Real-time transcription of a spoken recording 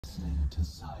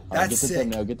That's sick.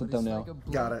 Thumbnail, get the thumbnail.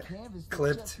 Got it.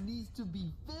 Clipped.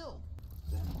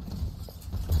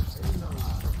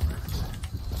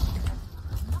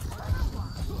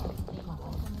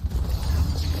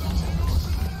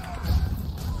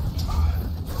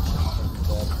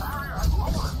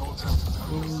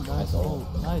 Nice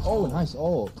ult. Nice. Oh, nice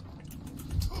ult.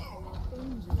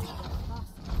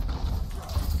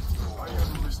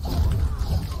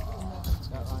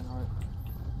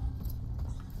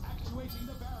 Activating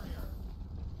the barrier.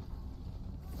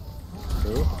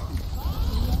 Two.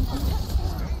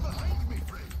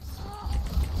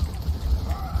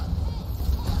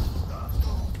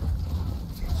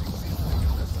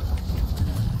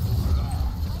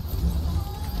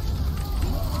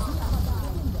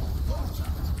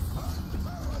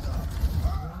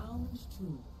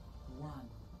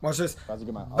 Watch this.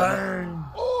 Burn!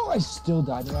 Oh, I still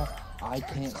died to that. I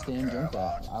can't stand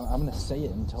Junkrat. I'm gonna say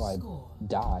it until I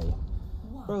die.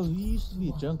 Bro, you used to be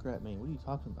a Junkrat main. What are you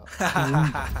talking about?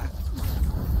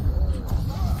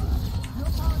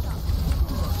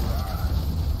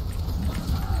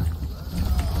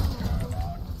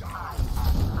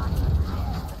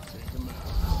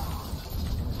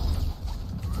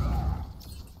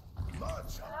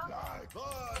 Much like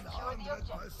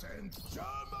 100%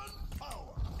 German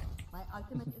power. My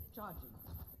ultimate is charging.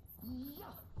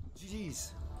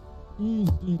 GG's.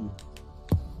 Easy.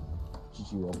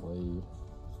 GG, well played.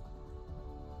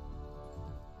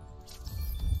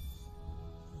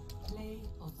 Play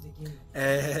of the game.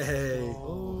 Hey.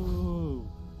 Oh.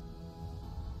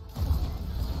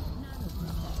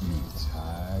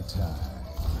 Tag time.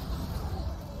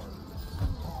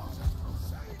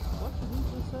 What did he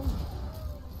just say?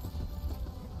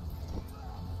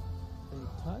 They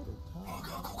tied or tied?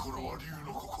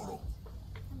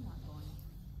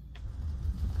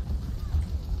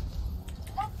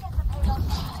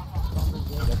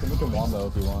 You can look at WOMBO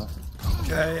if you want.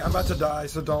 Okay, I'm about to die,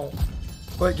 so don't.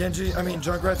 Wait,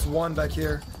 Junkrat's one back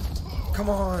here. Come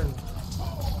on.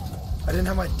 I didn't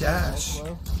have my dash.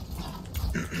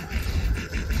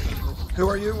 Who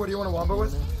are you? What do you want to WOMBO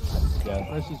with? Yeah.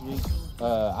 Mercy's weak.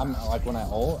 I'm like when I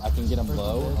ult, I can get him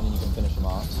low, and then you can finish him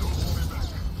off.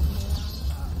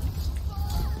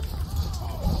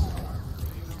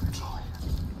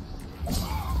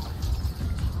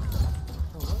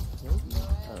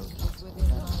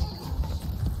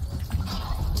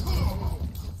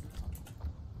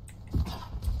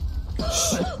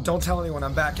 Don't tell anyone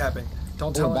I'm backcapping.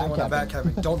 Don't tell anyone I'm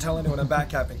backcapping. Don't tell anyone I'm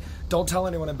backcapping. Don't tell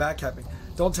anyone I'm backcapping.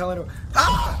 Don't tell anyone.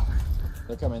 Ah!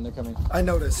 They're coming, they're coming. I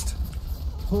noticed.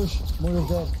 Push. Moira's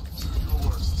dead.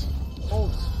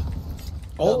 Ult.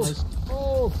 Ult?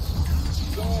 Ult.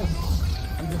 Yes.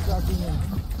 I'm distracting him.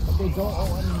 Okay, don't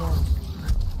ult anymore.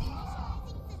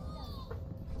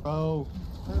 Bro.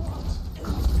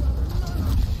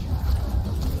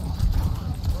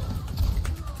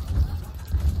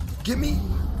 Get me.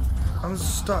 I'm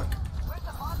stuck.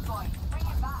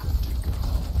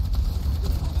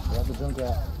 We got the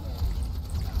Junkrat.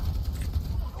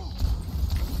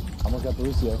 Almost got the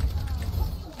Lucio.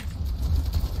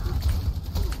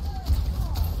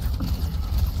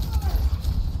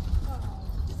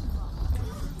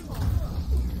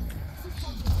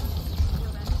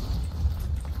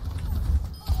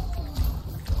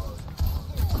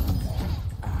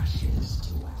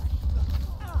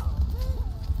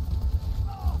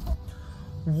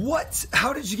 What?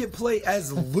 How did you get play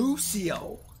as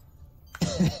Lucio?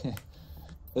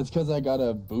 It's because I got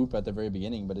a boop at the very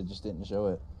beginning, but it just didn't show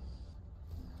it.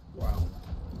 Wow.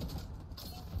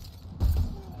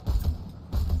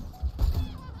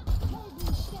 What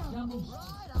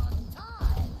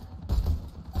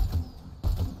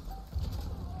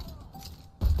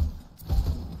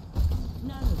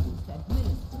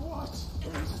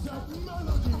is that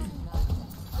melody?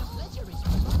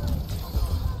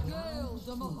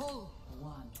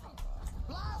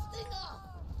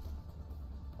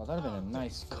 Well, that would have been a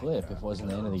nice clip if it wasn't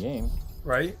the end of the game.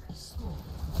 Right?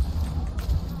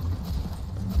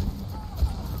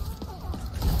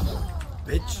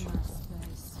 Bitch.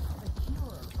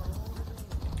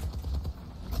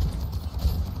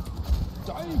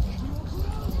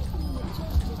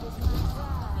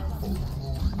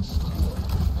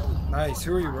 Nice.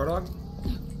 Who are you, Roadhog?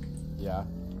 Yeah.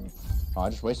 Oh, I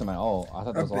just wasted my ult. I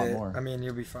thought that was a lot more. I mean,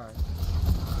 you'll be fine.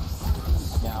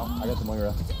 Now, I got the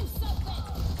Moira.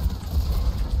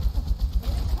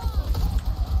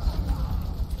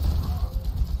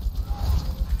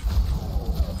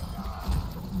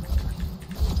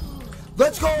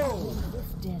 Let's go!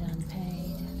 Dead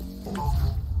unpaid.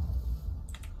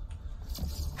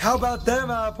 How about them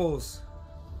apples?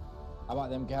 How about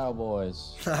them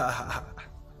Cowboys? How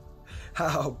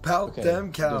about Okay.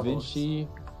 them Cowboys? DaVinci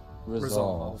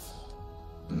Resolve.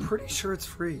 I'm pretty sure it's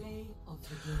free. Play of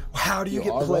the game. How do you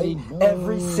get already played know.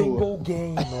 every single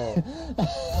game?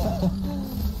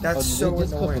 That's so this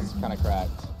clip annoying. is kind of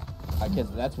cracked. I guess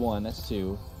that's 1. That's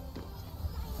 2.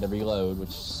 The reload,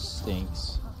 which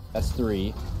stinks. That's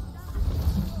 3.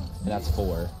 And that's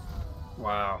 4.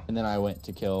 Wow. And then I went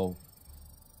to kill.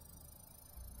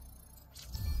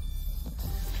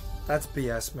 That's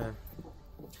BS, man.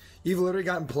 You've literally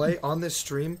gotten play on this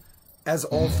stream as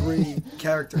all 3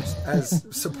 characters, as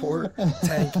support,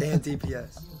 tank, and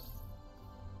DPS.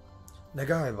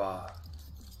 Nagaiba.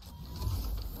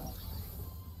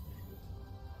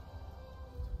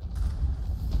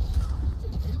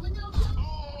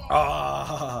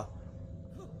 Ah.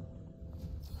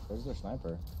 Where's their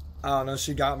sniper? I don't know,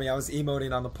 she got me. I was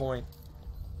emoting on the point.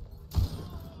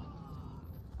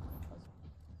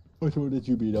 Which one did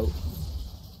you beat out?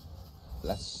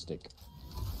 Let's stick.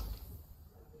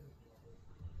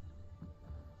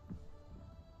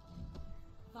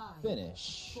 Five,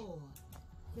 Finish. 4,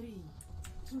 3,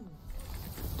 2.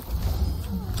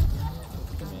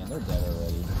 Man, they're dead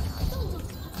already.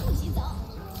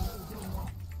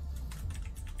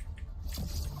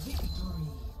 Victory.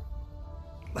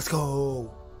 Let's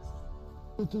go.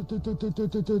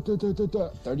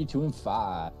 32 and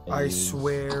 5. I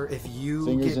swear, if you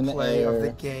Fingers in get the play of air.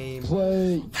 the game,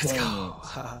 Play. let's Dang go.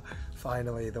 it.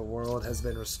 Finally, the world has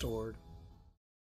been restored.